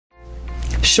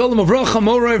Shalom Avracha,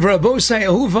 Morai, Vrabosai,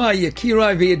 Ahuva,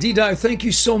 Yakirai, V'yadidai. Thank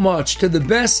you so much to the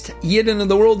best Yidden in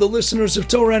the world, the listeners of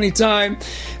Torah Anytime,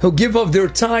 who give of their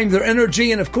time, their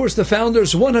energy, and of course the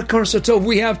founders. One Hakar Satov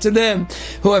we have to them,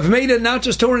 who have made it not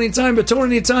just Torah Anytime, but Torah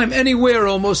Anytime anywhere,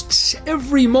 almost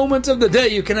every moment of the day.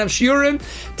 You can have shiurim,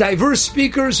 diverse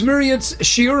speakers, myriads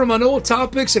shiurim on all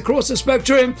topics across the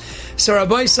spectrum. So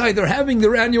Rabbi Feiner, they're having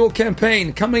their annual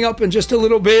campaign coming up in just a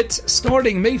little bit,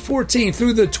 starting May 14th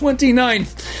through the 29th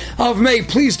of May.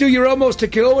 Please do your utmost to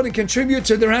go and contribute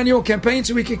to their annual campaign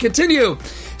so we can continue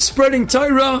spreading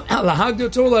Torah, to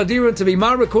be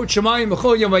Marakot Shemayim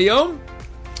B'chol Yom Hayom.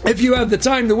 If you have the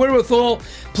time, the wherewithal,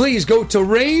 please go to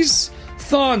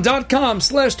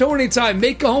raisethon.com/Torah Anytime.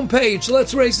 Make a homepage.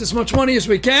 Let's raise as much money as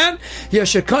we can.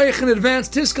 Yashakayach in advance.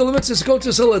 Tiskal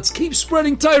Mitzvah. So let's keep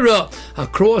spreading Torah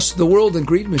across the world and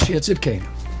greet Mashiach Tzidkenu.